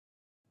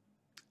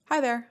Hi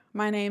there,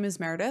 my name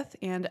is Meredith,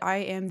 and I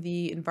am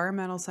the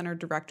Environmental Center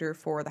Director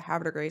for the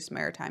Havre de Grace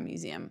Maritime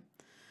Museum.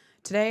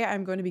 Today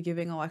I'm going to be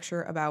giving a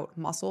lecture about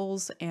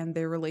mussels and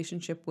their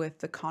relationship with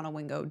the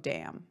Conowingo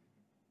Dam.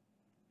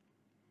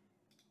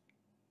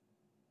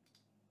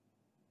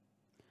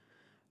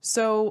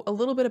 So a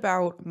little bit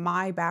about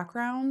my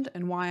background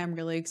and why I'm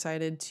really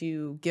excited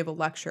to give a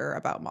lecture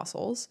about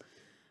mussels.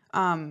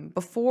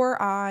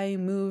 Before I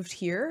moved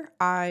here,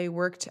 I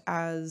worked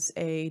as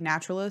a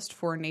naturalist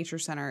for a nature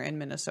center in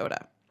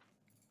Minnesota.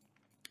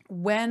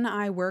 When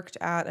I worked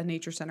at a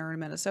nature center in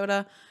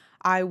Minnesota,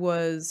 I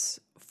was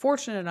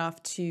fortunate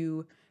enough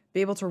to be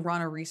able to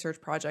run a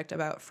research project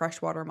about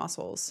freshwater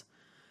mussels.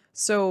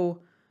 So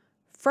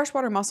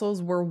freshwater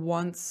mussels were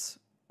once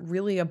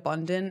really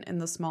abundant in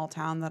the small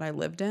town that I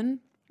lived in,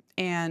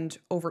 and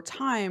over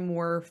time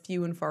were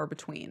few and far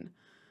between.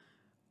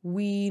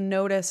 We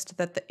noticed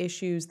that the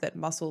issues that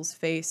mussels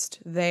faced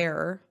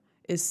there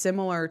is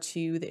similar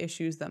to the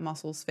issues that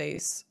mussels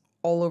face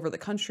all over the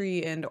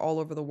country and all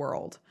over the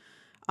world.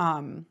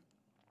 So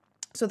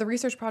the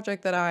research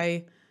project that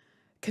I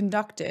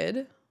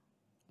conducted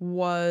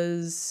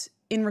was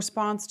in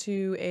response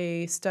to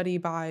a study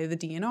by the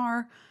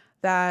DNR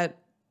that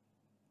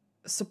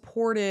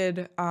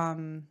supported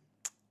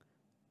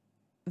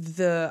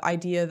the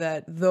idea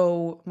that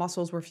though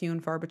mussels were few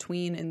and far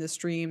between in the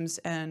streams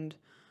and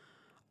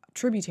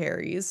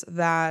tributaries,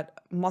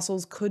 that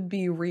mussels could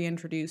be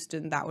reintroduced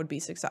and that would be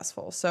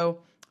successful.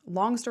 So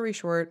long story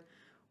short,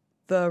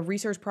 the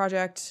research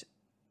project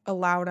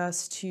allowed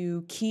us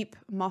to keep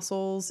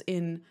mussels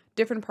in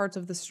different parts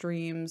of the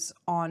streams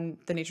on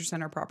the Nature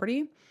Center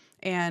property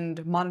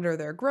and monitor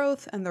their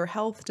growth and their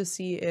health to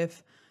see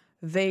if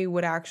they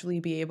would actually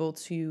be able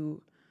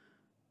to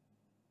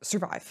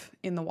survive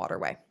in the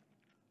waterway.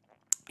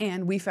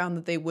 And we found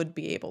that they would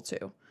be able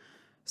to.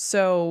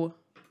 So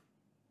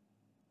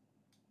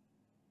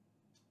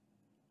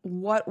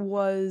what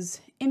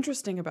was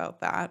interesting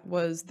about that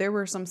was there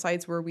were some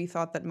sites where we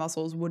thought that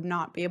mussels would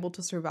not be able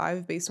to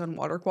survive based on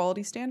water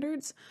quality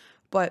standards,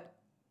 but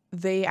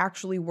they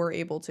actually were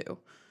able to.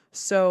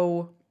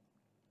 So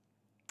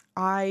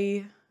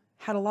I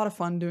had a lot of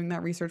fun doing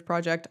that research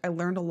project. I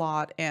learned a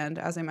lot, and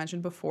as I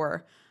mentioned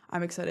before,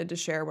 I'm excited to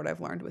share what I've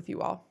learned with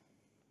you all.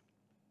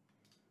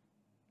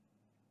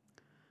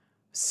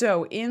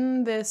 So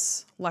in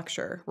this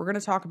lecture, we're going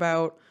to talk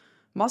about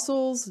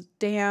mussels,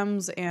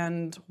 dams,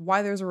 and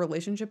why there's a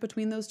relationship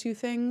between those two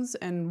things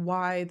and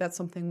why that's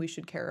something we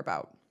should care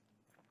about.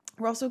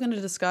 We're also going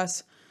to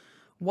discuss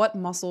what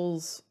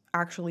mussels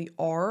actually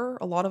are.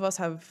 A lot of us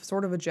have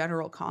sort of a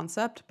general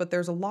concept, but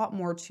there's a lot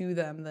more to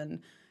them than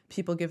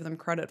people give them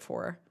credit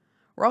for.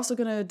 We're also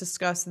going to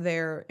discuss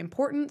their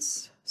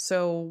importance.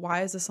 So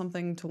why is this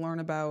something to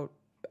learn about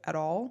at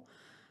all?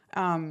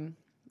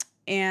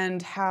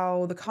 And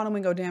how the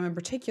Conowingo Dam in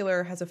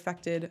particular has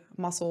affected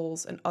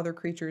mussels and other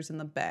creatures in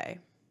the bay.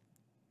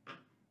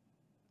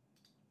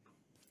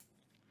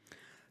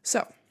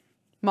 So,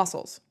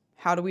 mussels.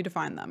 How do we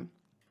define them?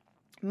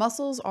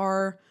 Mussels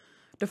are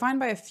defined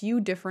by a few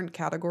different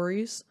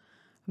categories.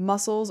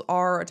 Mussels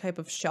are a type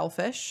of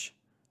shellfish,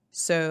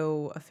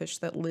 so a fish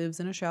that lives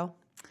in a shell,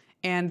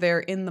 and they're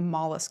in the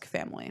mollusk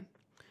family.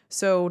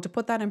 So to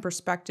put that in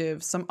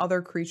perspective, some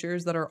other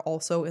creatures that are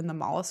also in the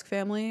mollusk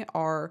family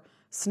are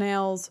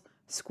snails,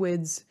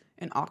 squids,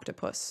 and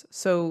octopus.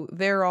 So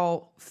they're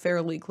all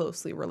fairly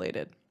closely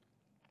related.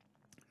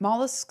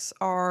 Mollusks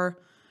are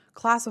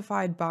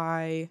classified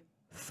by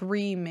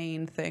three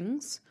main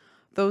things.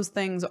 Those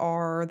things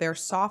are their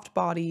soft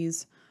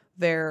bodies,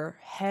 their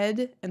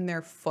head, and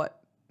their foot.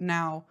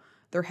 Now,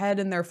 their head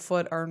and their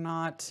foot are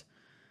not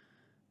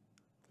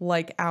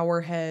like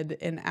our head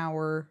and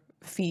our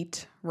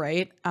feet,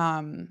 right?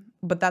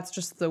 But that's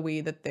just the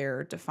way that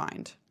they're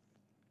defined.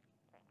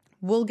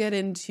 We'll get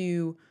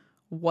into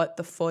what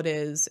the foot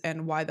is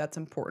and why that's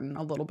important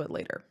a little bit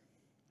later.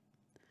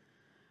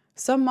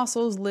 Some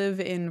mussels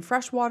live in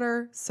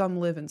freshwater, some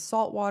live in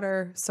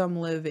saltwater, some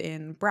live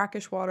in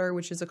brackish water,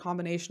 which is a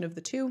combination of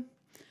the two.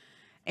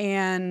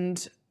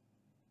 And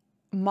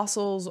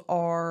mussels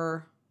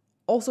are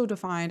also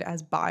defined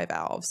as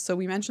bivalves. So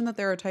we mentioned that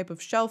they're a type of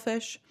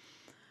shellfish.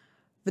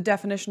 The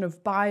definition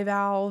of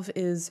bivalve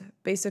is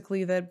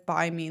basically that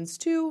bi means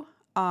two.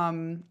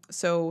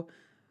 So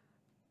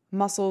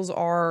mussels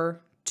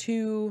are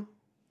two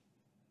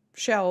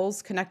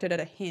shells connected at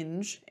a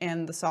hinge,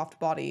 and the soft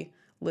body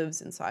lives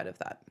inside of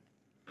that.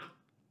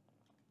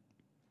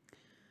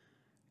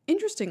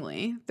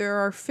 Interestingly, there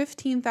are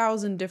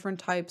 15,000 different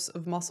types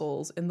of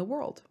mussels in the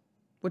world,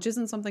 which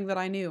isn't something that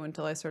I knew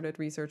until I started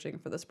researching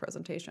for this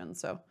presentation.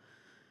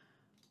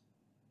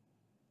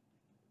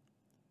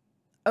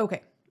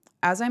 Okay,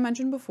 as I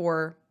mentioned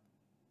before,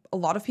 a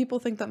lot of people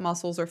think that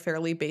mussels are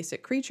fairly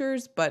basic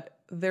creatures, but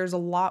there's a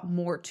lot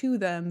more to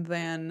them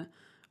than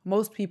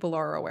most people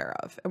are aware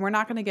of. And we're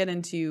not going to get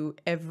into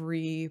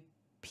every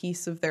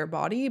piece of their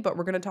body, but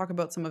we're going to talk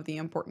about some of the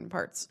important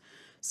parts.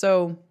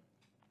 So,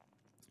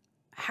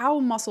 how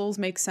mussels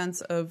make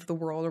sense of the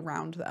world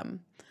around them.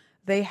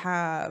 They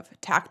have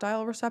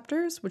tactile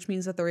receptors, which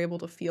means that they're able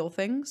to feel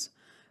things.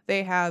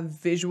 They have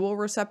visual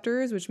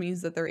receptors, which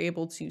means that they're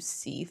able to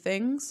see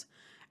things.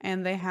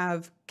 And they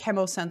have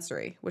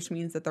chemosensory, which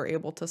means that they're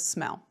able to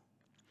smell.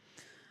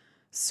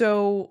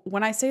 So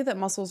when I say that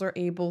mussels are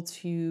able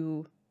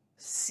to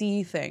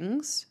see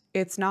things,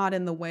 it's not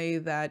in the way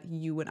that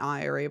you and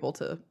I are able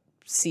to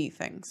see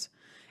things.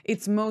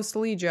 It's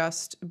mostly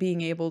just being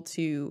able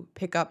to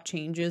pick up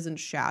changes in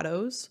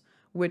shadows,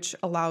 which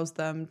allows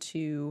them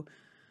to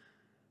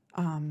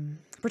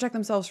protect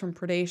themselves from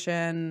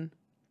predation.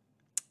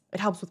 It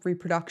helps with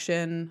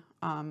reproduction,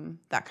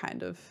 that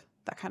kind of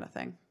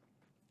thing.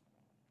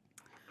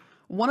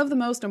 One of the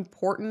most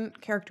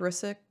important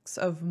characteristics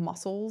of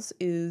mussels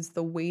is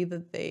the way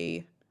that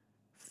they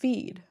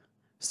feed.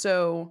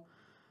 So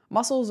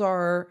mussels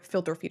are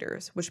filter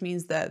feeders, which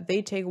means that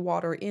they take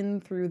water in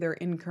through their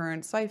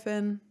in-current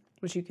siphon,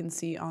 which you can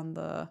see on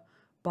the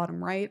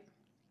bottom right.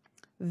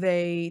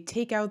 They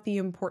take out the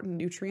important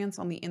nutrients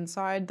on the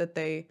inside that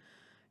they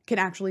can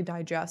actually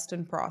digest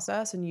and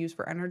process and use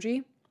for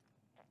energy,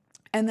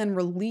 and then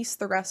release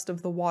the rest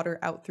of the water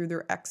out through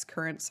their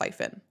excurrent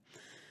siphon.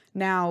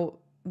 Now,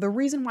 the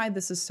reason why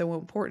this is so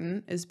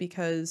important is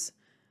because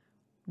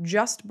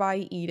just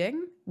by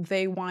eating,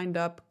 they wind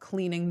up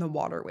cleaning the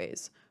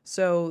waterways.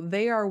 So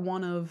they are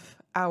one of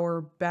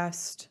our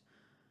best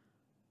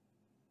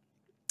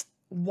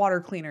water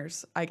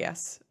cleaners, I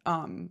guess,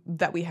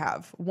 that we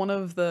have. One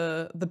of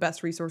the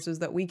best resources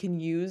that we can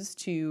use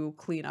to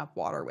clean up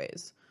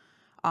waterways.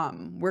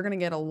 We're going to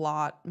get a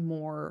lot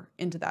more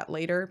into that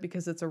later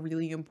because it's a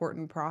really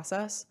important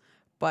process,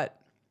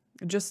 but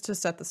just to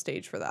set the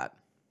stage for that.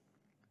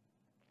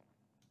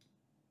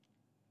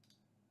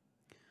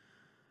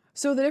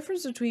 So the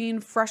difference between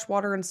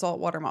freshwater and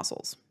saltwater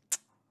mussels.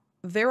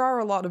 There are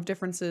a lot of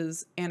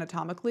differences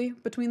anatomically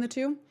between the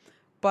two,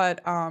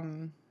 but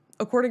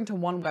according to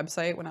one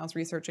website when I was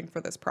researching for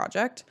this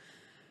project,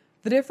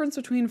 the difference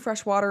between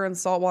freshwater and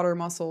saltwater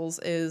mussels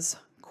is,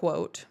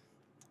 quote,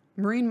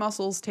 marine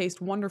mussels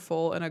taste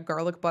wonderful in a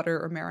garlic butter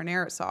or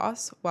marinara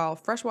sauce, while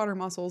freshwater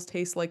mussels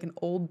taste like an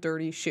old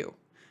dirty shoe,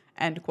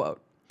 end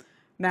quote.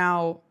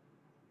 Now,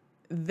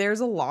 there's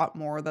a lot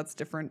more that's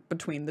different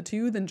between the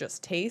two than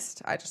just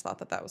taste. I just thought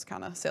that that was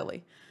kind of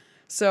silly.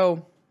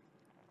 So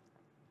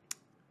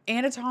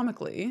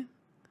anatomically,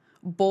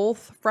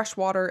 both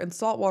freshwater and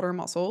saltwater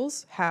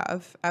mussels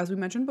have, as we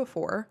mentioned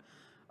before,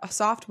 a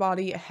soft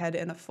body, a head,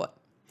 and a foot.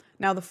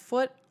 Now, the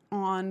foot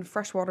on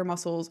freshwater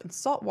mussels and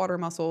saltwater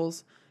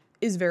mussels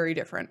is very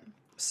different.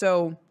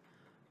 So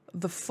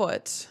the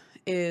foot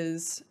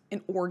is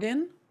an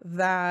organ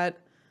that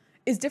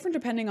is different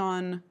depending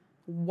on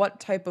what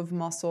type of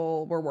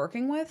mussel we're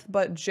working with,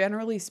 but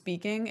generally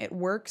speaking, it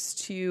works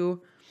to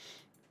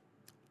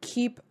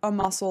keep a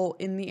mussel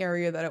in the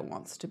area that it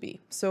wants to be.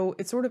 So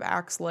it sort of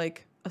acts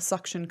like a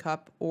suction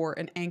cup or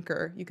an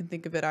anchor. You can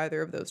think of it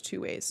either of those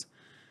two ways.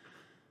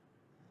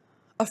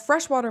 A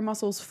freshwater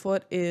mussel's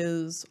foot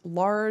is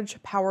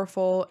large,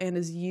 powerful, and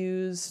is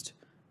used,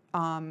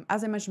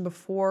 as I mentioned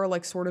before,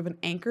 like sort of an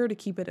anchor to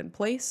keep it in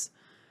place.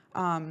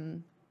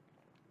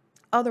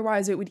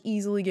 Otherwise, it would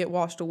easily get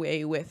washed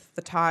away with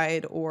the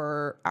tide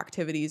or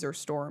activities or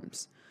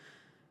storms.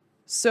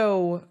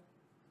 So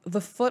the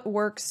foot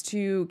works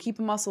to keep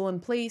a mussel in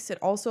place. It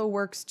also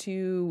works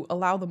to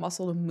allow the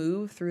mussel to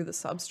move through the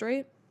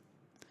substrate.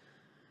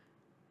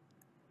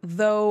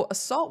 Though a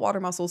saltwater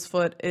mussel's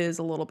foot is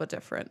a little bit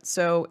different.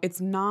 So it's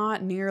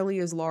not nearly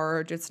as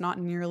large. It's not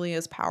nearly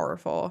as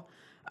powerful.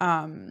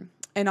 And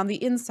on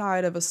the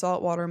inside of a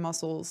saltwater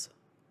mussel's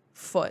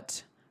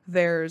foot,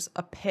 there's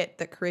a pit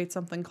that creates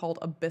something called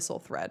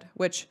abyssal thread,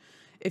 which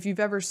if you've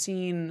ever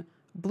seen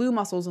blue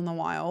mussels in the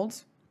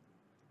wild,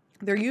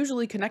 they're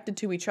usually connected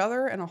to each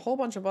other and a whole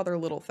bunch of other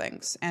little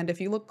things. And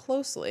if you look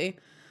closely,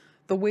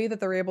 the way that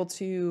they're able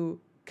to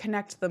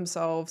connect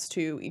themselves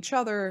to each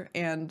other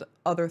and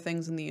other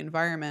things in the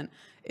environment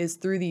is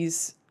through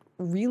these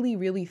really,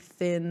 really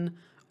thin,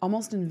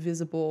 almost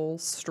invisible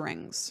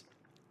strings.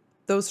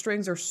 Those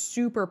strings are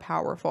super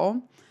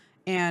powerful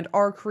and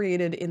are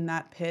created in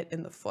that pit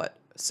in the foot.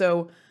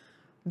 So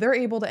they're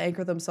able to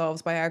anchor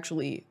themselves by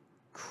actually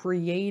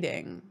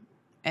creating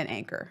an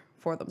anchor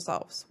for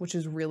themselves, which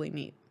is really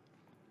neat.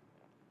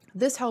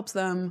 This helps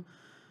them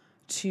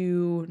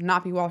to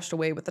not be washed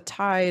away with the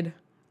tide.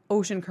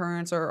 Ocean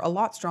currents are a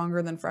lot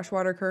stronger than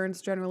freshwater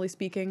currents, generally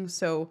speaking,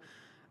 so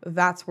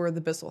that's where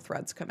the abyssal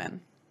threads come in.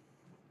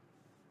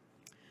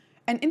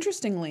 And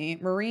interestingly,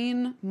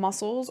 marine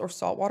mussels or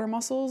saltwater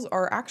mussels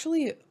are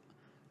actually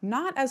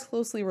not as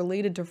closely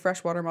related to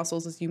freshwater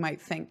mussels as you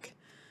might think.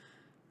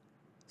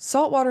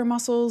 Saltwater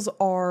mussels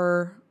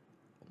are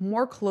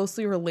more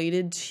closely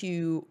related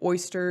to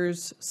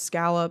oysters,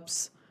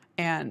 scallops,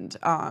 and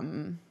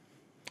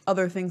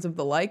other things of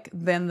the like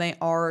than they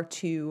are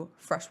to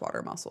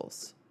freshwater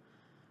mussels.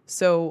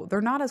 So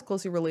they're not as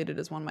closely related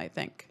as one might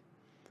think.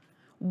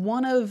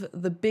 One of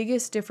the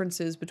biggest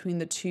differences between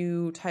the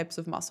two types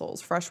of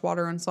mussels,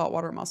 freshwater and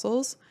saltwater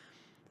mussels,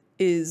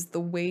 is the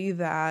way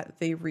that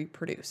they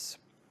reproduce.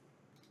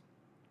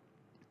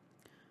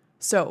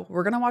 So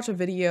we're gonna watch a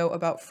video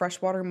about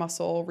freshwater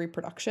mussel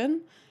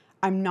reproduction.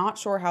 I'm not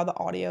sure how the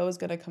audio is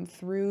gonna come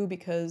through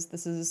because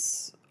this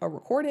is a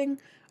recording,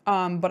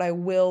 but I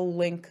will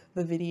link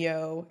the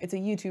video. It's a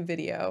YouTube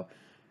video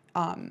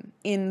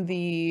in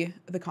the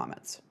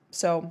comments.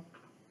 So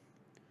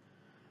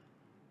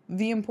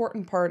the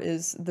important part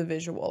is the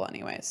visual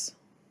anyways.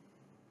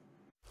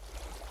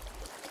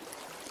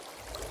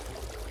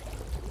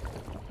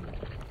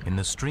 In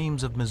the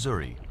streams of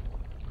Missouri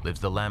lives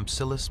the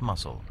Lampsilus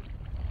mussel,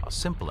 a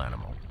simple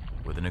animal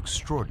with an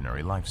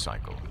extraordinary life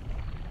cycle.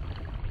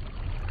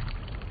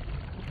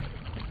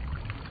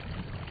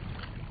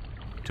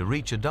 To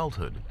reach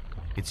adulthood,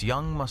 its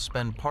young must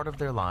spend part of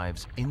their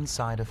lives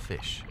inside a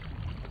fish,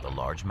 the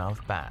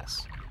largemouth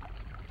bass.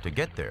 To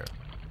get there,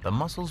 the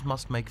mussels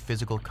must make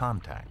physical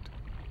contact,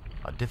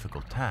 a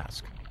difficult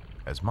task,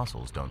 as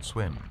mussels don't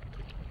swim.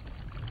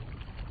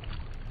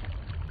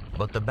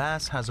 But the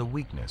bass has a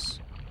weakness.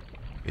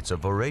 It's a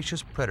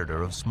voracious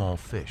predator of small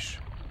fish,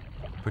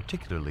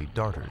 particularly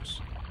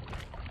darters.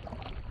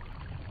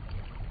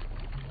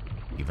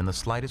 Even the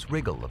slightest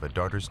wriggle of a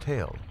darter's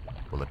tail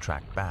will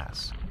attract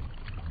bass.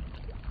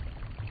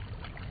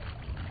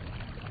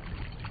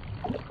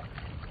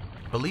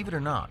 Believe it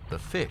or not, the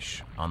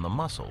fish on the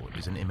mussel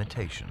is an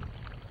imitation,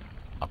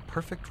 a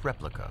perfect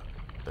replica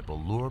that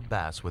will lure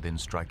bass within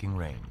striking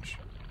range.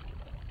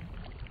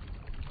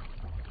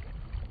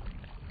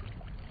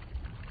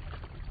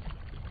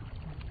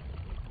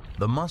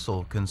 The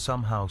mussel can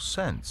somehow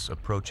sense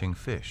approaching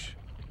fish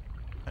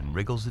and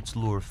wriggles its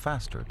lure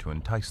faster to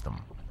entice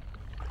them.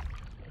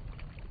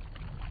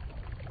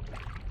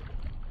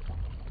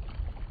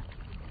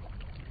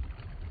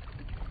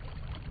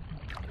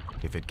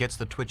 If it gets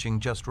the twitching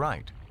just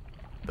right,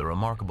 the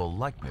remarkable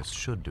likeness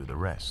should do the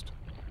rest.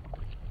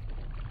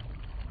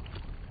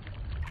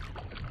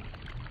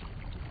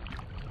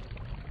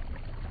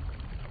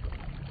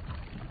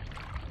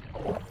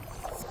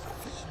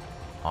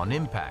 On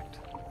impact,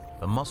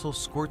 the mussel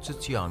squirts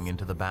its young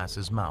into the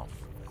bass's mouth.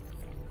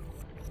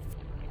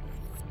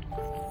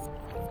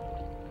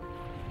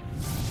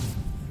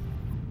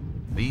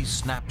 These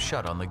snap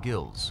shut on the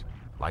gills,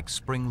 like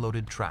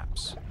spring-loaded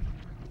traps.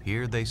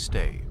 Here they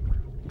stay,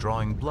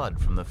 drawing blood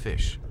from the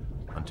fish,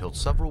 until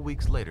several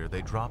weeks later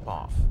they drop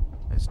off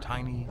as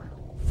tiny,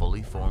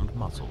 fully formed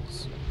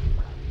mussels.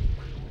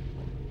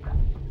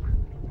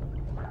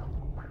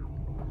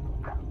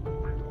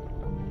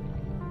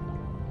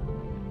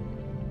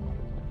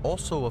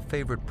 Also a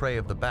favorite prey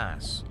of the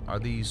bass are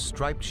these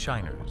striped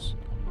shiners,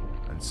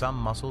 and some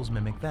mussels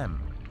mimic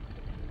them.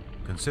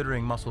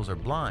 Considering mussels are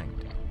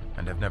blind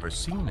and have never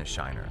seen a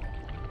shiner,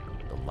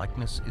 the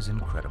likeness is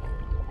incredible.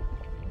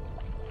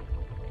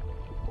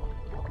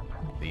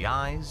 The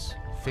eyes,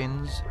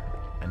 fins,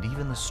 and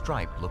even the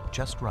stripe look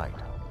just right,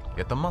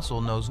 yet the mussel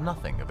knows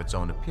nothing of its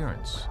own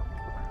appearance.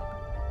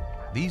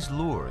 These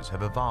lures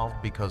have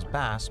evolved because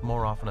bass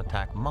more often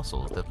attack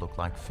mussels that look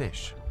like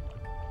fish,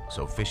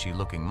 so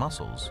fishy-looking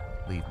mussels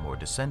leave more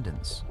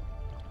descendants.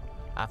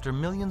 After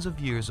millions of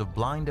years of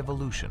blind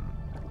evolution,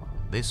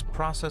 this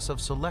process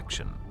of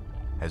selection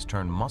has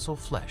turned mussel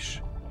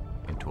flesh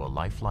into a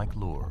lifelike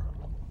lure.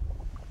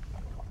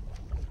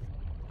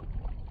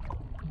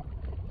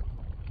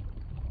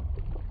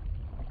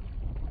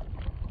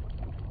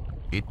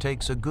 It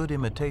takes a good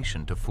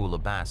imitation to fool a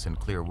bass in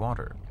clear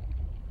water,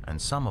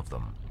 and some of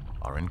them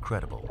are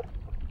incredible.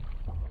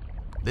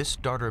 This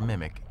darter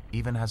mimic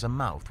even has a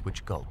mouth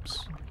which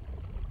gulps.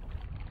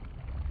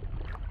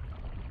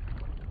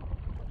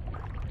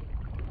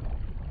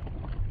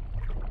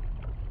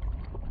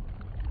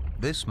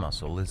 This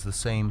mussel is the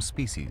same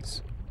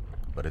species,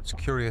 but its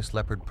curious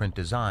leopard print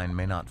design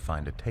may not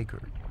find a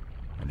taker,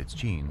 and its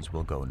genes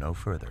will go no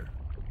further.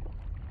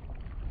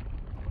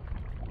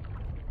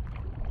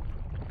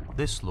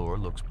 This lure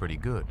looks pretty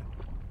good,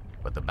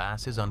 but the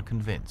bass is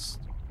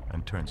unconvinced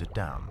and turns it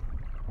down.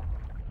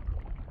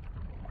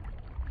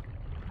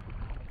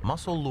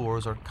 Mussel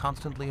lures are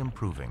constantly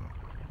improving,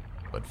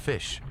 but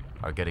fish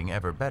are getting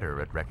ever better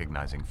at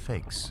recognizing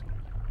fakes.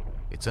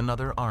 It's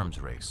another arms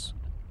race,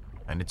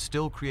 and it's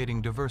still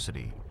creating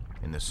diversity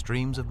in the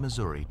streams of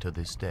Missouri to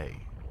this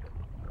day.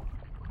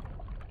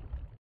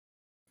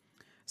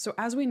 So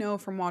as we know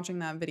from watching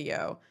that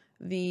video,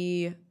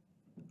 the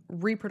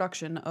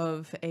reproduction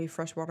of a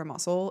freshwater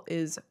mussel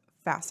is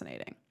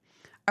fascinating.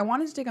 I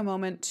wanted to take a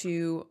moment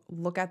to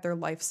look at their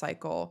life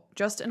cycle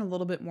just in a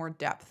little bit more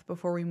depth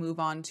before we move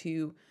on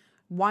to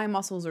why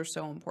mussels are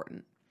so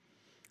important.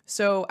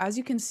 So as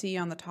you can see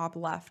on the top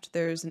left,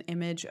 there's an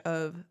image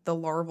of the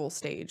larval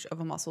stage of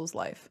a mussel's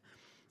life.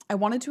 I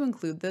wanted to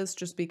include this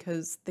just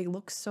because they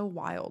look so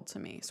wild to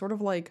me, sort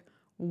of like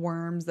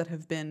worms that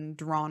have been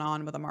drawn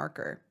on with a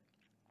marker.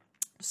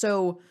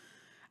 So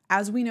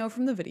as we know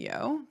from the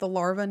video, the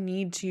larvae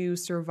need to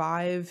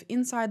survive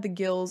inside the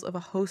gills of a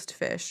host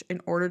fish in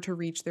order to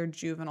reach their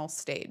juvenile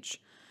stage.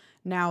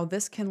 Now,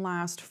 this can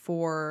last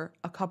for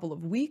a couple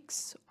of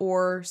weeks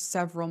or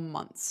several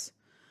months.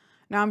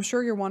 Now, I'm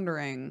sure you're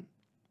wondering,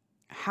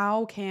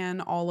 how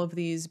can all of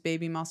these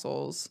baby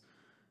mussels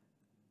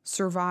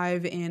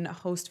survive in a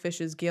host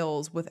fish's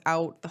gills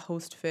without the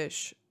host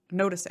fish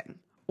noticing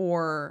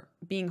or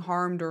being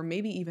harmed or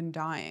maybe even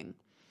dying?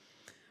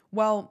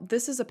 Well,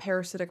 this is a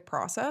parasitic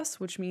process,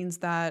 which means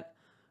that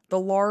the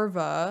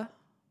larvae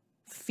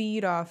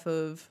feed off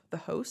of the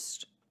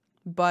host,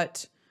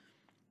 but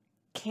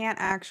can't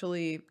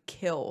actually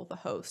kill the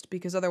host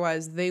because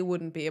otherwise they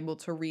wouldn't be able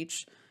to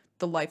reach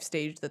the life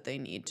stage that they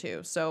need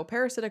to. So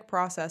parasitic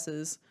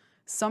processes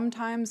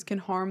sometimes can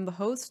harm the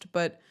host,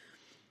 but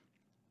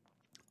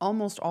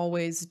almost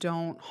always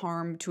don't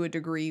harm to a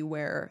degree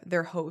where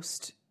their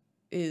host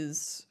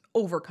is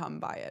overcome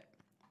by it,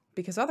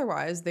 because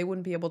otherwise they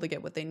wouldn't be able to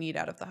get what they need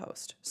out of the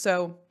host.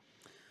 So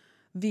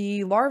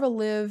the larvae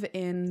live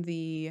in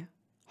the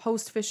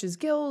host fish's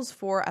gills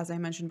for, as I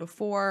mentioned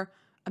before,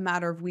 a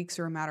matter of weeks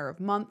or a matter of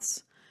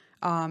months.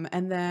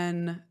 And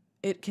then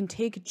it can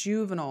take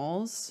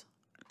juveniles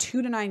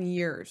 2 to 9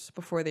 years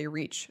before they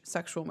reach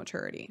sexual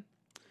maturity.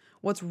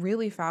 What's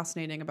really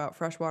fascinating about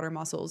freshwater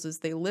mussels is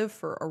they live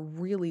for a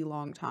really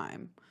long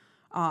time.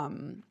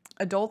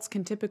 Adults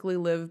can typically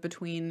live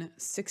between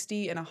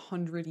 60 and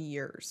 100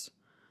 years.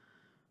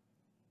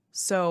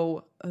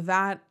 So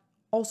that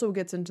also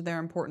gets into their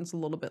importance a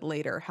little bit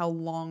later, how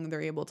long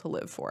they're able to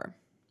live for.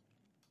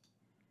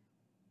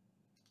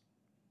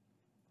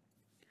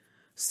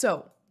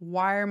 So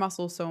why are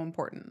mussels so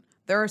important?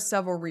 There are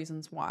several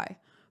reasons why.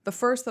 The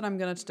first that I'm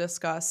going to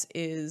discuss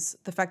is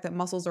the fact that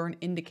mussels are an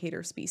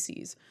indicator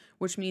species,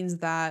 which means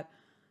that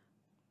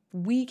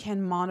we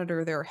can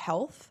monitor their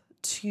health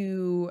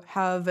to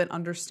have an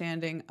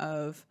understanding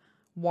of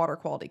water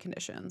quality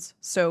conditions.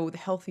 So the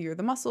healthier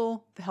the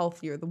mussel, the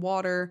healthier the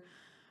water.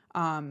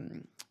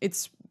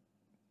 It's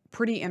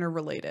pretty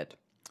interrelated.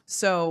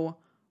 So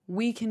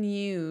we can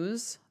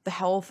use the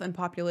health and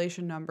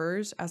population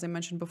numbers, as I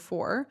mentioned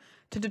before,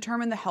 to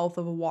determine the health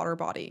of a water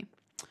body.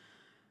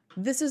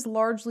 This is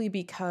largely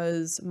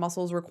because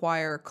mussels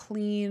require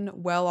clean,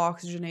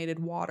 well-oxygenated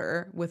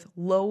water with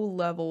low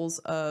levels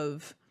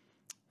of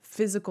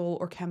physical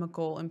or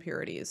chemical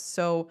impurities.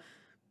 So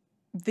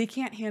they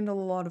can't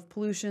handle a lot of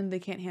pollution. They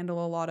can't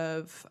handle a lot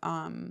of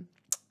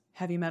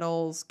heavy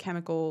metals,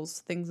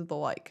 chemicals, things of the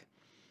like.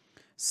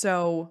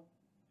 So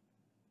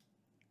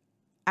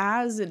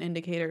as an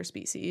indicator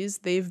species,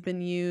 they've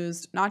been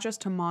used not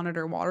just to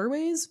monitor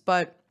waterways,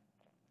 but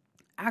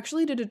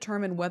actually to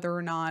determine whether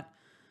or not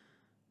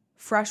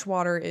fresh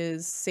water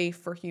is safe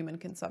for human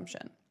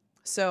consumption.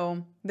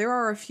 So there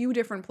are a few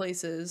different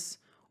places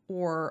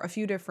or a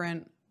few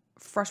different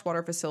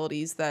freshwater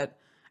facilities that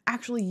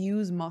actually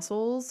use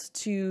mussels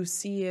to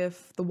see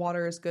if the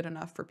water is good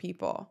enough for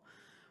people.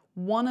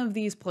 One of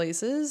these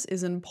places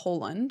is in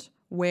Poland,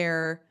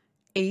 where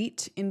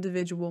 8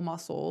 individual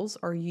mussels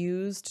are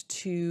used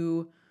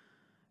to,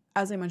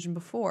 as I mentioned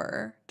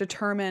before,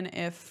 determine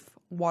if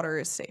water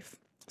is safe.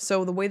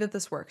 So the way that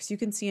this works, you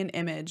can see an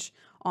image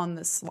on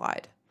this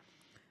slide.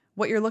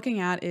 What you're looking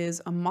at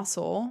is a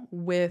mussel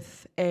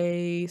with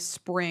a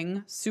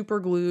spring super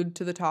glued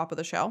to the top of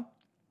the shell.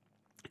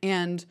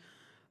 And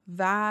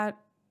that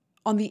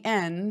on the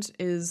end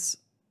is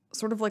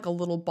sort of like a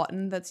little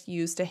button that's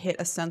used to hit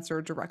a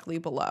sensor directly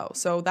below.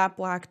 So that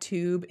black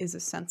tube is a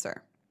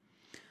sensor.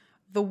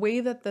 The way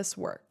that this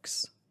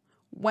works,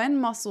 when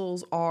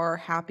mussels are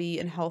happy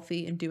and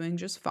healthy and doing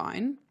just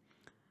fine,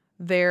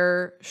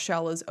 their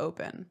shell is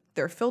open.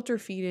 They're filter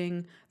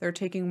feeding, they're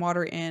taking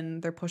water in,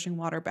 they're pushing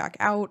water back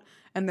out,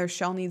 and their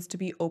shell needs to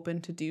be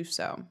open to do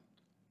so.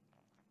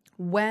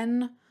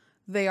 When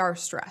they are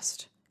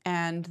stressed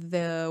and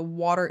the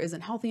water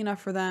isn't healthy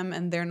enough for them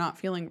and they're not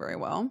feeling very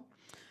well,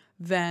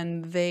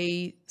 then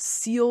they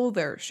seal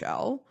their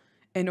shell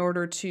in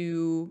order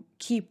to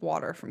keep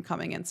water from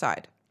coming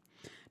inside.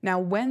 Now,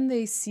 when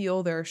they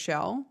seal their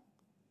shell,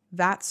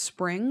 that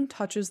spring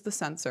touches the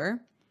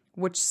sensor,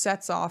 which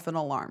sets off an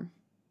alarm.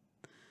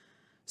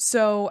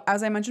 So,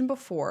 as I mentioned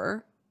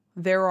before,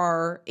 there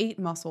are 8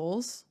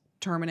 mussels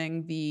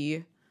determining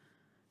the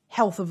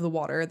health of the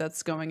water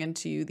that's going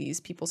into these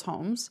people's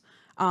homes.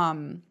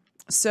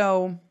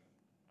 So,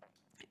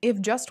 if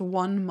just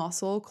one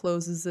mussel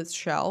closes its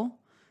shell,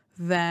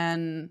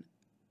 then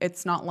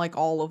it's not like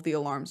all of the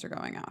alarms are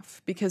going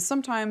off, because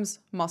sometimes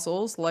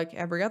mussels, like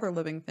every other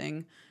living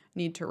thing,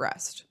 need to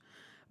rest.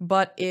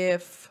 But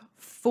if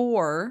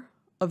 4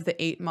 of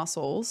the 8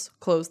 mussels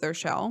close their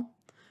shell,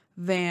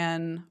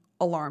 then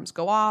alarms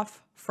go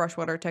off,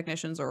 freshwater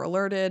technicians are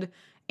alerted,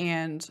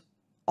 and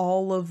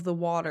all of the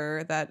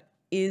water that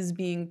is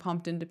being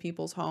pumped into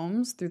people's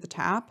homes through the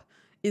tap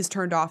is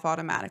turned off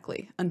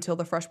automatically until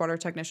the freshwater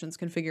technicians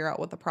can figure out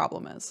what the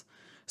problem is.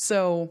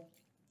 So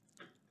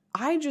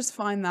I just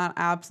find that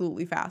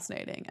absolutely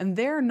fascinating. And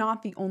they're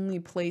not the only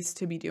place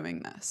to be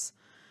doing this.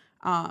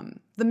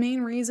 The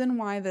main reason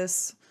why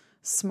this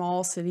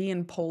small city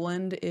in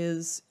Poland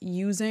is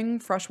using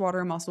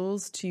freshwater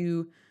mussels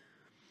to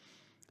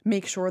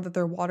make sure that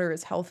their water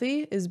is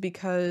healthy is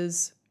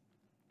because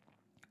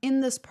in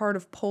this part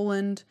of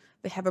Poland,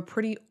 they have a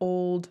pretty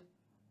old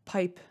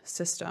pipe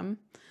system.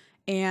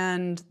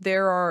 And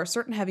there are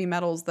certain heavy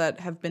metals that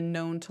have been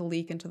known to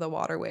leak into the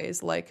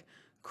waterways, like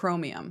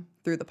chromium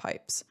through the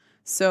pipes.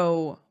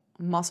 So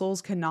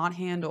mussels cannot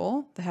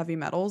handle the heavy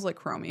metals like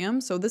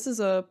chromium. So this is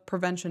a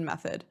prevention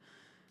method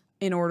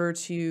in order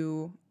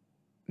to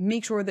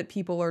make sure that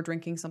people are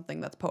drinking something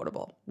that's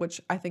potable,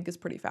 which I think is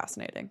pretty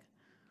fascinating.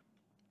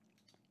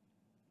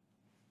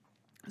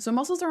 So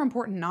mussels are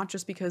important not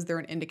just because they're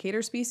an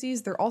indicator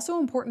species, they're also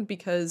important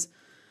because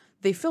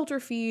they filter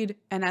feed,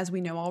 and as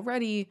we know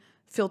already,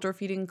 filter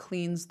feeding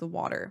cleans the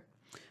water.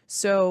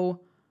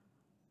 So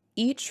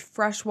each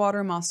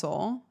freshwater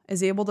mussel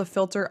is able to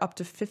filter up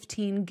to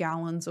 15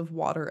 gallons of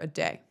water a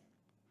day.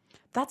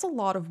 That's a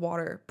lot of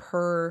water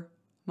per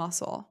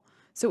mussel.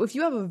 So if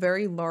you have a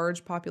very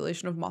large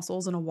population of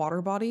mussels in a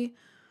water body,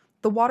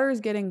 the water is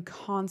getting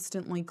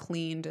constantly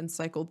cleaned and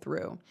cycled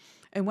through.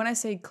 And when I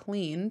say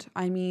cleaned,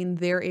 I mean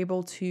they're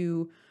able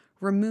to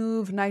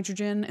remove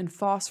nitrogen and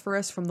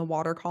phosphorus from the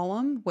water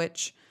column,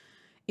 which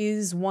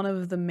is one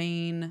of the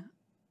main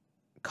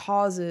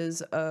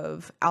causes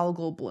of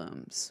algal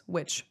blooms,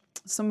 which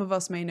some of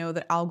us may know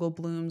that algal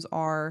blooms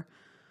are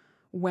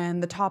when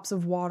the tops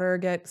of water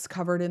gets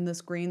covered in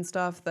this green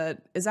stuff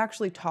that is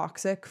actually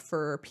toxic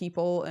for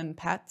people and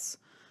pets.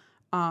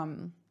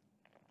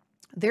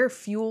 They're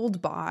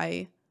fueled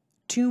by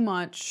too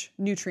much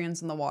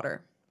nutrients in the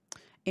water.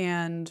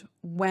 And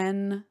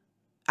when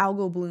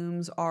algal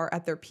blooms are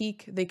at their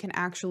peak, they can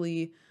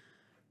actually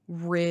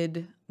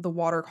rid the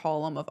water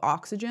column of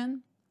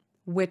oxygen,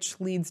 which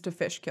leads to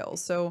fish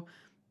kills. So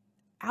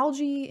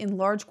algae in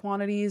large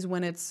quantities,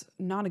 when it's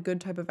not a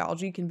good type of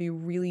algae, can be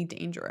really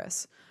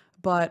dangerous.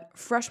 But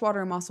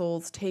freshwater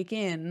mussels take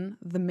in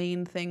the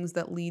main things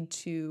that lead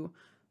to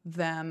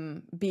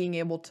them being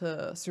able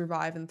to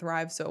survive and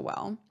thrive so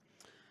well.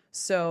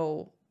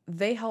 So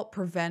they help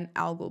prevent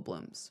algal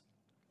blooms.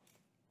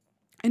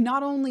 And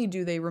not only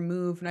do they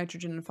remove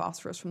nitrogen and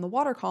phosphorus from the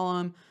water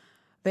column,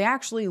 they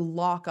actually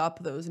lock up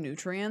those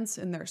nutrients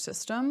in their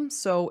system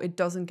so it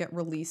doesn't get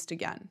released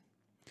again.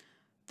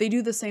 They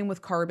do the same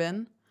with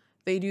carbon.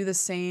 They do the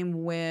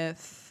same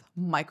with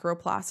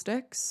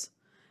microplastics.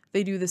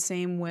 They do the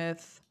same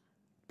with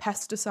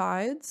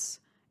pesticides.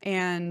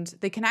 And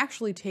they can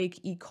actually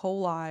take E.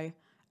 coli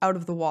out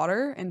of the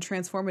water and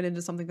transform it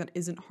into something that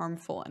isn't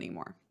harmful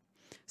anymore.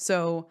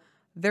 So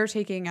they're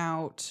taking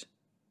out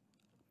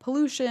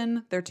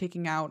pollution, they're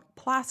taking out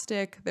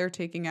plastic, they're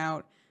taking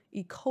out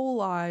E.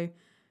 coli,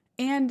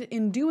 and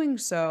in doing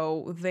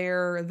so,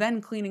 they're then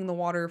cleaning the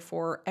water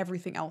for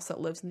everything else that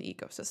lives in the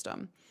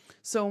ecosystem.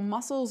 So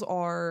mussels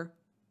are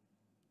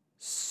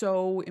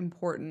so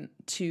important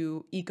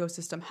to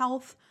ecosystem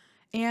health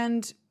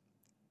and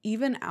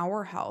even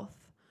our health.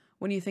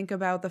 When you think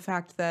about the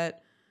fact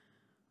that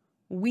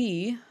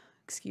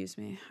excuse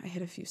me, I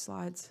hit a few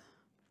slides.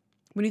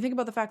 When you think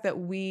about the fact that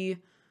we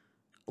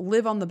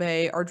live on the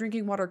bay, our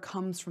drinking water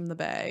comes from the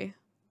bay.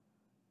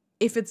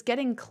 If it's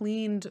getting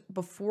cleaned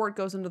before it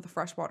goes into the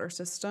freshwater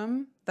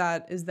system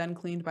that is then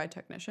cleaned by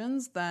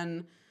technicians,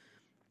 then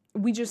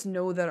we just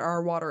know that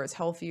our water is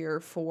healthier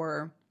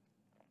for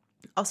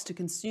us to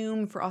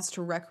consume, for us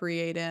to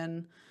recreate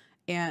in,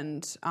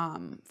 and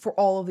for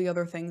all of the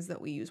other things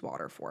that we use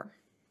water for.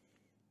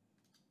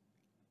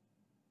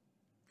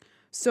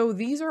 So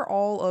these are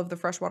all of the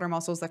freshwater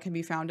mussels that can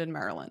be found in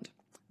Maryland.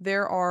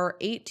 There are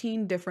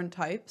 18 different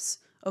types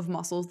of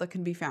mussels that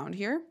can be found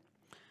here.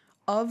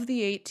 Of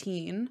the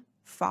 18,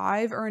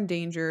 5 are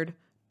endangered,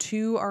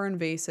 2 are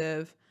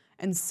invasive,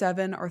 and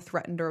 7 are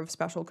threatened or of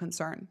special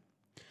concern.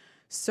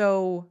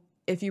 So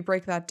if you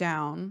break that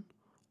down,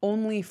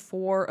 only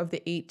 4 of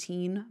the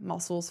 18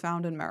 mussels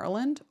found in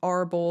Maryland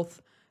are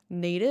both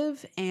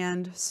native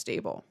and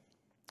stable.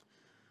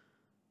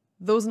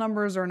 Those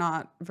numbers are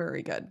not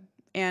very good,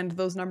 and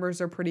those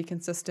numbers are pretty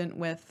consistent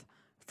with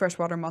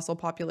freshwater mussel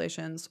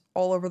populations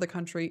all over the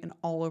country and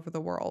all over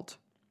the world.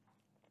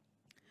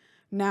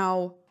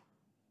 Now,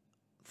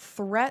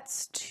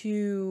 threats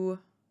to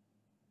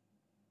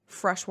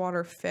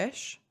freshwater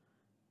fish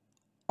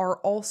are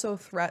also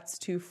threats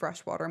to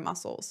freshwater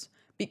mussels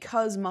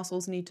because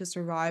mussels need to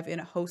survive in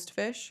a host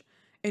fish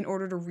in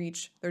order to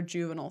reach their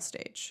juvenile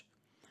stage.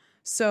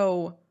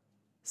 So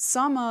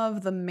some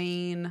of the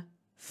main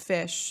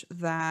fish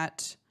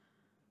that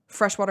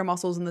freshwater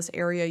mussels in this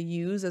area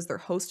use as their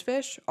host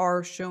fish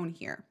are shown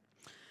here.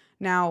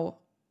 Now,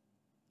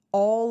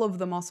 all of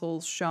the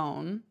mussels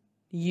shown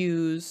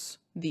use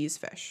these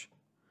fish.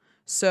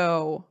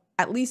 So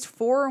at least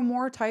 4 or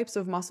more types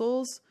of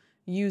mussels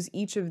use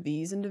each of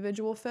these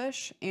individual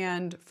fish.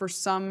 And for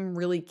some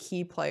really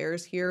key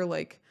players here,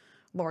 like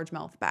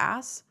largemouth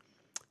bass,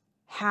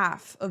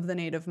 half of the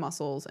native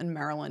mussels in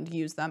Maryland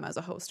use them as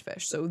a host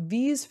fish. So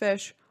these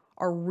fish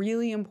are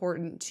really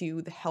important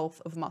to the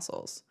health of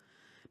mussels.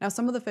 Now,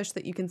 some of the fish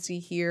that you can see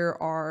here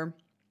are,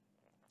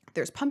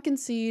 there's pumpkin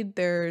seed,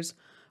 there's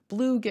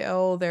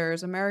bluegill,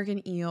 there's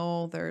American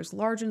eel, there's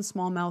large and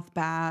smallmouth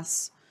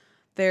bass,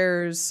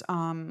 there's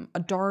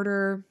a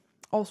darter,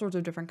 all sorts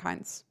of different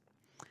kinds.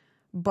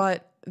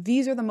 But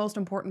these are the most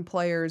important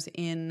players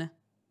in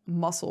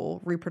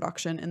mussel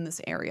reproduction in this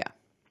area.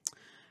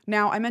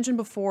 Now, I mentioned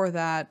before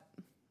that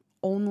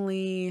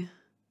only,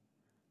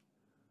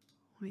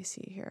 let me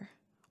see here.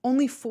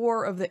 Only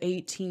 4 of the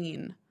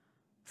 18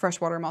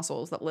 freshwater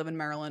mussels that live in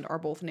Maryland are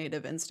both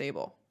native and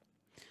stable.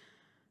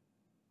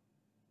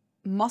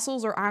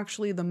 Mussels are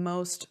actually the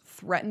most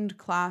threatened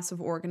class of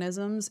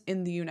organisms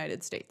in the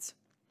United States.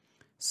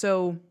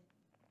 So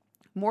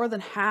more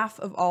than half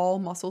of all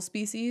mussel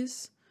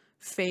species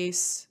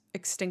face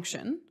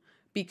extinction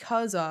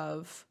because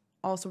of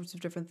all sorts of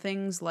different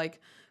things like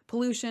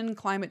pollution,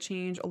 climate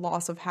change, a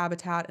loss of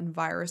habitat, and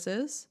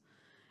viruses.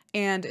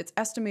 And it's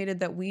estimated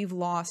that we've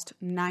lost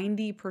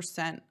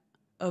 90%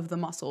 of the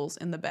mussels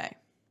in the bay.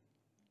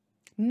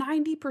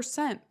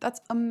 90%,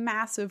 that's a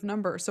massive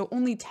number. So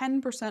only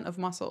 10% of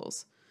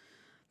mussels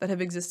that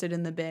have existed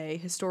in the bay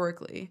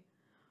historically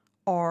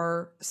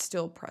are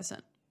still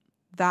present.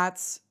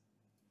 That's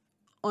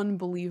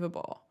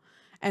unbelievable.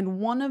 And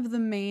one of the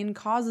main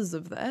causes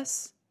of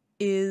this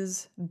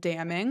is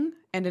damming,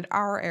 and in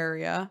our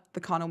area,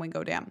 the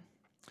Conowingo Dam.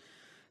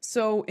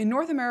 So in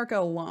North America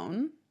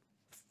alone,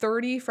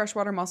 30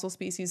 freshwater mussel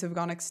species have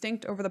gone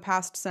extinct over the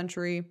past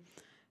century,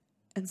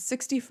 and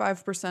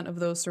 65% of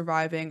those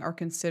surviving are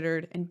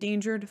considered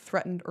endangered,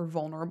 threatened, or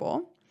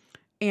vulnerable.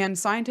 And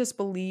scientists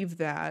believe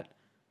that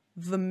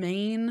the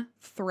main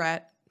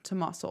threat to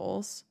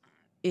mussels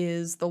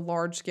is the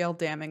large-scale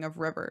damming of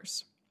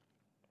rivers.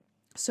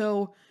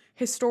 So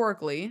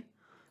historically,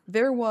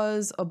 there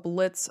was a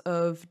blitz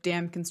of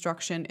dam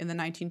construction in the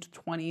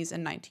 1920s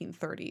and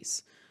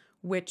 1930s,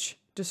 which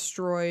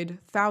destroyed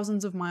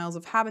thousands of miles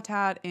of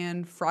habitat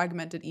and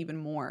fragmented even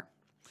more.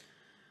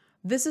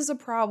 This is a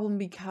problem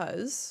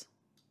because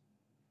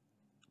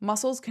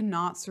mussels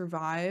cannot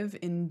survive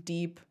in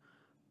deep,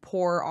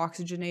 poor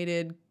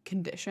oxygenated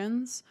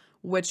conditions,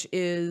 which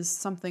is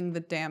something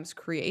that dams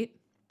create.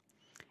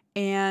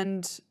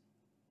 And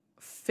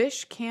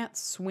fish can't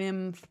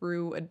swim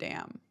through a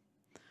dam.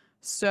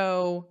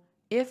 So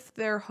if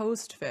their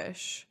host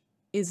fish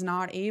is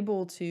not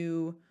able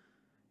to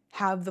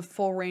have the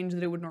full range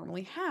that it would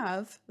normally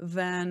have,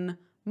 then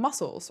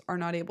mussels are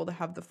not able to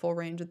have the full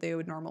range that they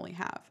would normally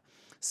have.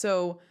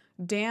 So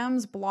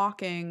dams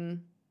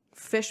blocking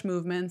fish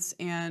movements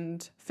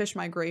and fish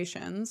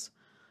migrations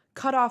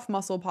cut off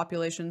mussel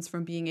populations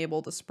from being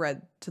able to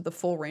spread to the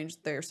full range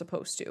that they're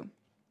supposed to.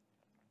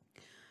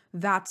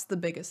 That's the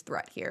biggest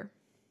threat here.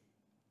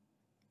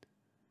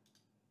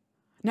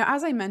 Now,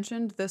 as I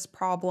mentioned, this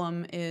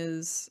problem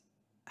is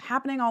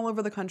happening all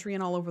over the country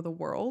and all over the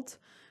world.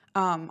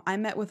 I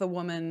met with a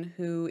woman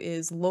who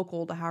is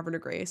local to Havre de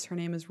Grace. Her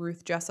name is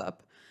Ruth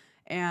Jessup,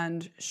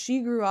 and she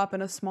grew up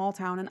in a small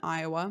town in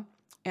Iowa,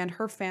 and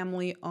her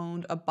family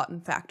owned a button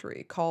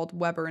factory called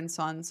Weber &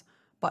 Sons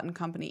Button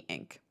Company,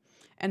 Inc.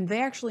 And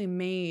they actually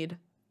made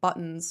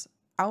buttons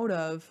out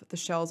of the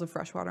shells of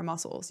freshwater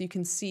mussels. You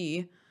can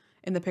see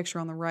in the picture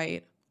on the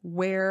right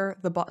where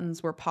the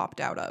buttons were popped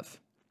out of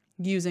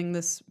using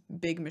this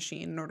big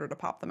machine in order to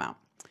pop them out.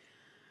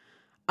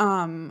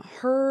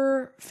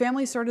 Her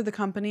family started the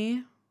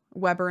company,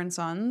 Weber &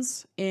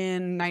 Sons,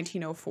 in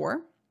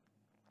 1904,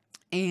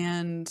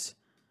 and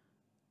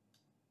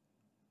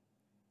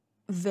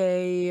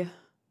they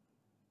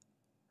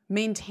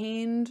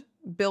maintained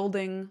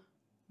building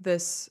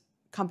this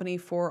company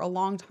for a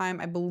long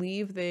time. I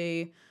believe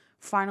they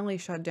finally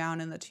shut down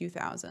in the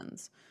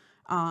 2000s.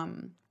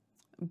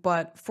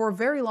 But for a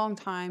very long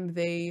time,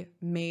 they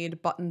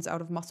made buttons out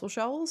of mussel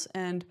shells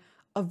and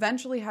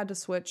eventually had to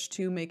switch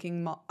to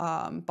making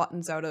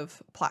buttons out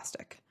of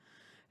plastic.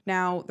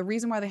 Now, the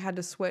reason why they had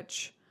to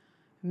switch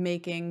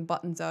making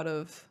buttons out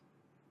of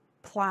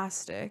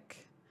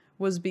plastic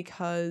was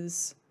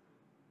because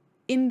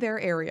in their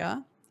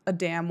area, a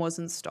dam was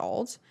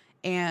installed,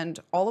 and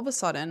all of a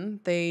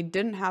sudden, they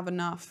didn't have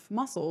enough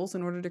mussels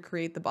in order to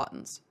create the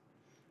buttons.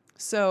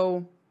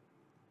 So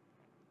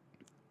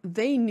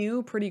they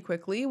knew pretty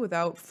quickly,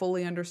 without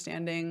fully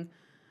understanding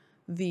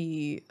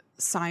the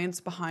science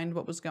behind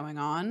what was going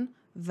on,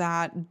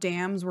 that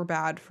dams were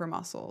bad for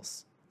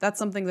mussels. That's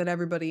something that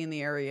everybody in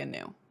the area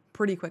knew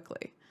pretty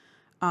quickly.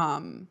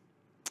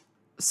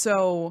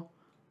 So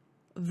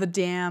the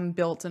dam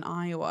built in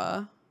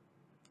Iowa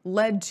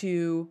led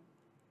to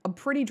a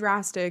pretty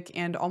drastic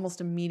and almost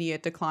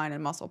immediate decline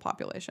in mussel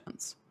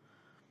populations.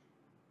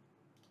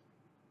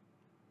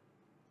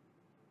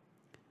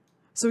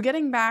 So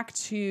getting back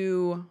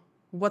to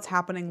what's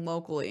happening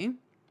locally,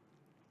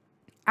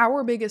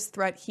 our biggest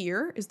threat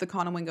here is the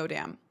Conowingo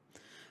Dam.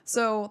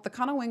 So the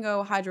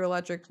Conowingo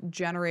hydroelectric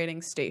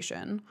generating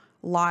station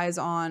lies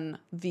on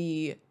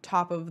the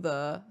top of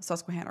the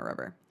Susquehanna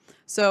River.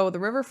 So the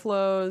river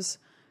flows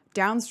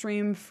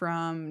downstream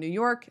from New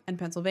York and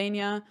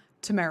Pennsylvania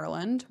to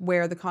Maryland,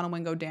 where the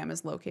Conowingo Dam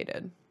is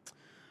located.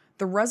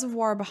 The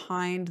reservoir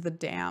behind the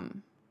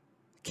dam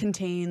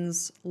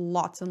contains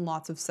lots and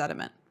lots of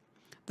sediment.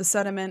 The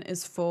sediment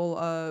is full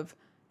of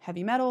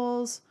heavy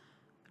metals,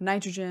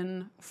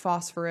 nitrogen,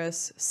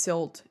 phosphorus,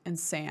 silt, and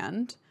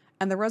sand.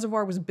 And the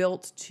reservoir was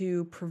built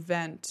to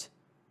prevent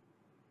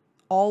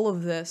all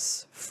of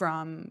this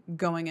from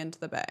going into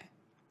the bay,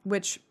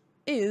 which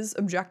is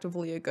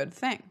objectively a good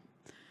thing.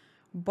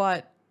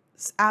 But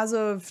as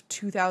of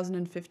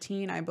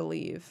 2015, I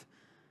believe,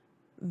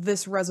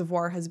 this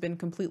reservoir has been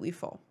completely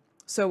full.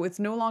 So it's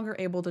no longer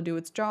able to do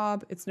its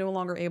job. It's no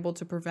longer able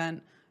to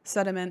prevent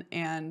sediment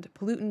and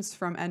pollutants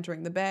from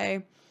entering the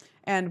bay.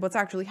 And what's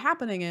actually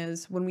happening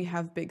is when we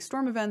have big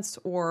storm events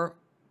or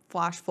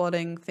flash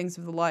flooding, things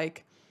of the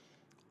like,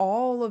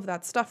 all of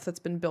that stuff that's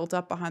been built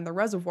up behind the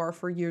reservoir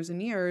for years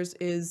and years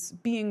is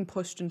being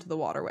pushed into the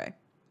waterway.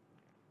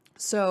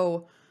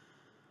 So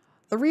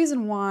the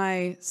reason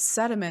why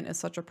sediment is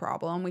such a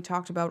problem, we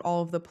talked about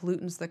all of the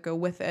pollutants that go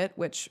with it,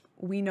 which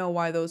we know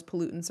why those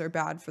pollutants are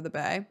bad for the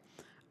bay.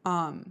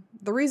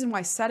 The reason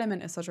why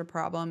sediment is such a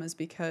problem is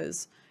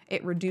because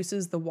it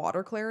reduces the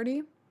water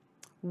clarity,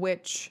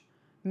 which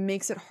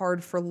makes it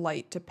hard for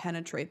light to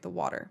penetrate the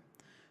water.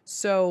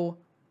 So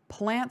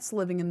plants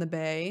living in the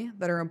bay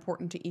that are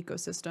important to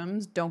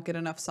ecosystems don't get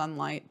enough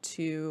sunlight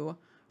to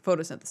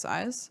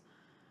photosynthesize.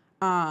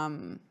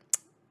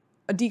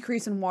 A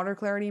decrease in water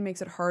clarity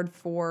makes it hard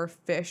for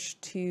fish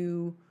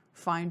to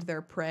find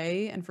their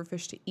prey and for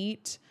fish to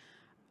eat.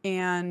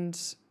 And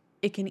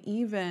it can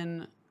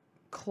even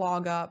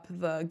clog up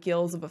the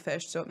gills of a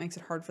fish, so it makes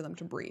it hard for them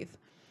to breathe.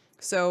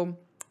 So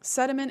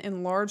sediment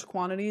in large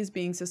quantities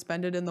being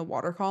suspended in the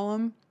water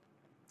column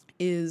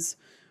is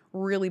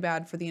really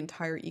bad for the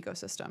entire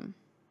ecosystem.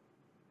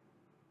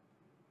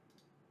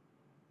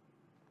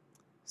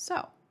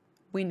 So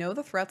we know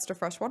the threats to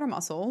freshwater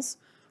mussels.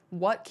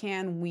 What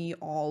can we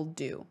all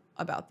do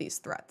about these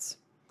threats?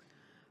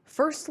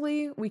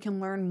 Firstly, we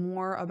can learn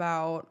more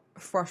about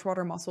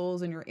freshwater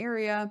mussels in your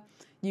area.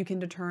 You can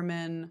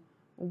determine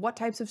what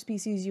types of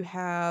species you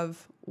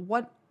have,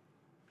 what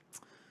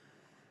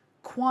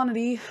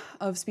quantity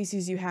of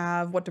species you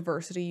have, what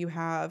diversity you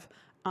have,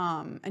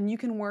 and you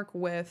can work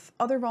with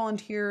other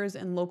volunteers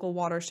and local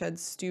watershed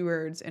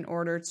stewards in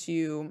order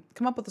to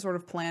come up with a sort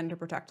of plan to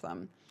protect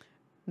them.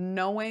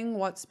 Knowing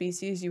what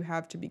species you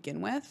have to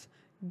begin with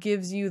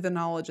gives you the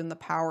knowledge and the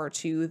power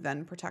to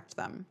then protect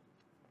them.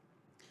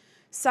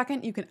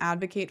 Second, you can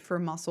advocate for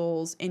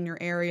mussels in your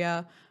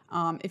area.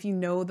 If you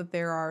know that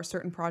there are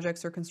certain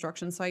projects or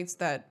construction sites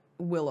that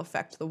will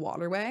affect the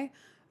waterway,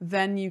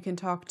 then you can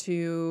talk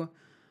to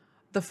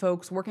the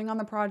folks working on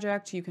the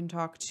project. You can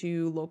talk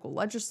to local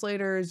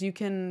legislators. You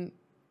can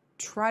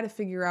try to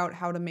figure out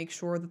how to make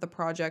sure that the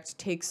project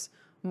takes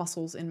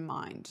mussels in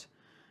mind.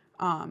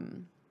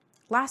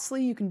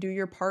 Lastly, you can do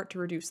your part to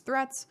reduce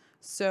threats.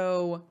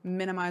 So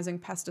minimizing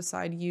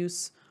pesticide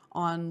use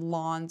on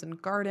lawns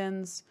and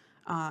gardens,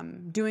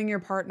 doing your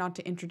part not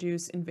to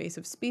introduce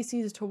invasive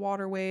species to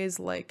waterways,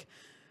 like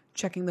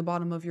checking the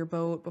bottom of your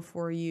boat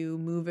before you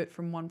move it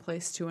from one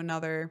place to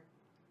another.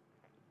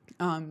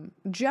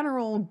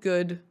 General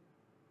good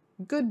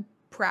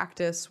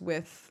practice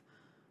with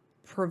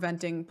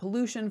preventing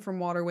pollution from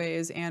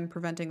waterways and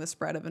preventing the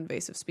spread of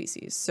invasive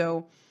species.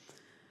 So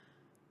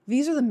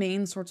these are the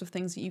main sorts of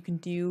things that you can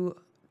do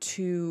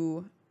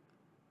to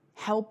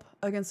help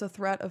against the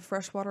threat of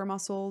freshwater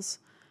mussels.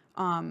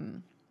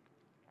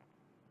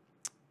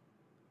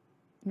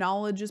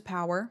 Knowledge is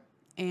power,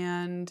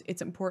 and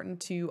it's important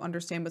to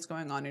understand what's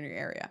going on in your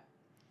area.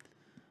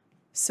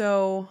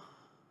 So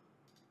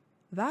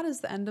that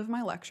is the end of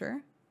my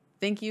lecture.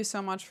 Thank you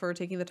so much for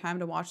taking the time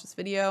to watch this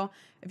video.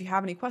 If you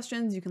have any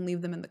questions, you can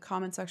leave them in the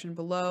comment section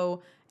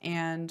below,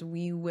 and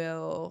we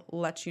will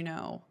let you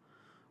know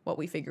what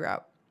we figure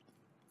out.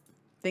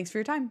 Thanks for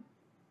your time.